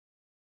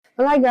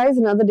All right, guys,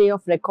 another day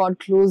of record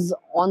close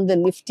on the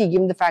Nifty,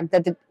 given the fact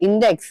that the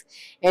index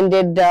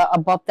ended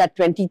above that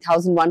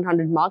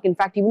 20,100 mark. In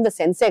fact, even the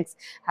Sensex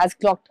has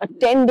clocked a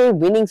 10-day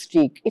winning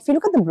streak. If you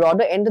look at the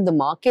broader end of the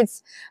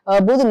markets,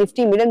 both the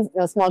Nifty mid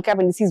and small cap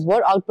indices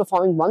were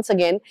outperforming once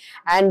again,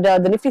 and the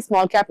Nifty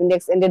small cap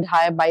index ended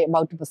higher by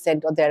about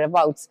 2% or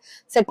thereabouts.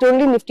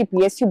 Sectorally, Nifty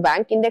PSU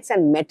Bank Index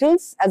and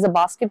metals as a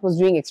basket was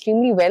doing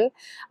extremely well.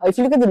 If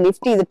you look at the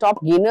Nifty, the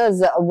top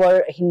gainers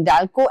were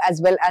Hindalco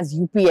as well as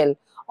UPL.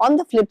 On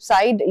the flip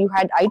side, you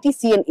had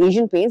ITC and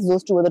Asian Paints.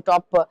 Those two were the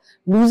top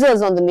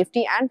losers on the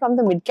Nifty. And from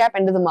the mid-cap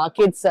end of the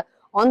markets,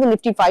 on the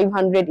Nifty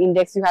 500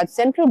 index, you had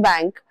Central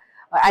Bank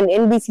and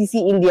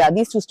NBCC India.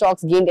 These two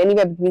stocks gained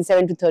anywhere between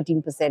 7 to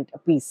 13%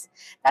 apiece.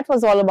 That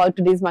was all about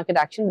today's market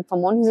action. But for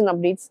more news and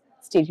updates,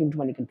 stay tuned to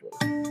Money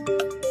Control.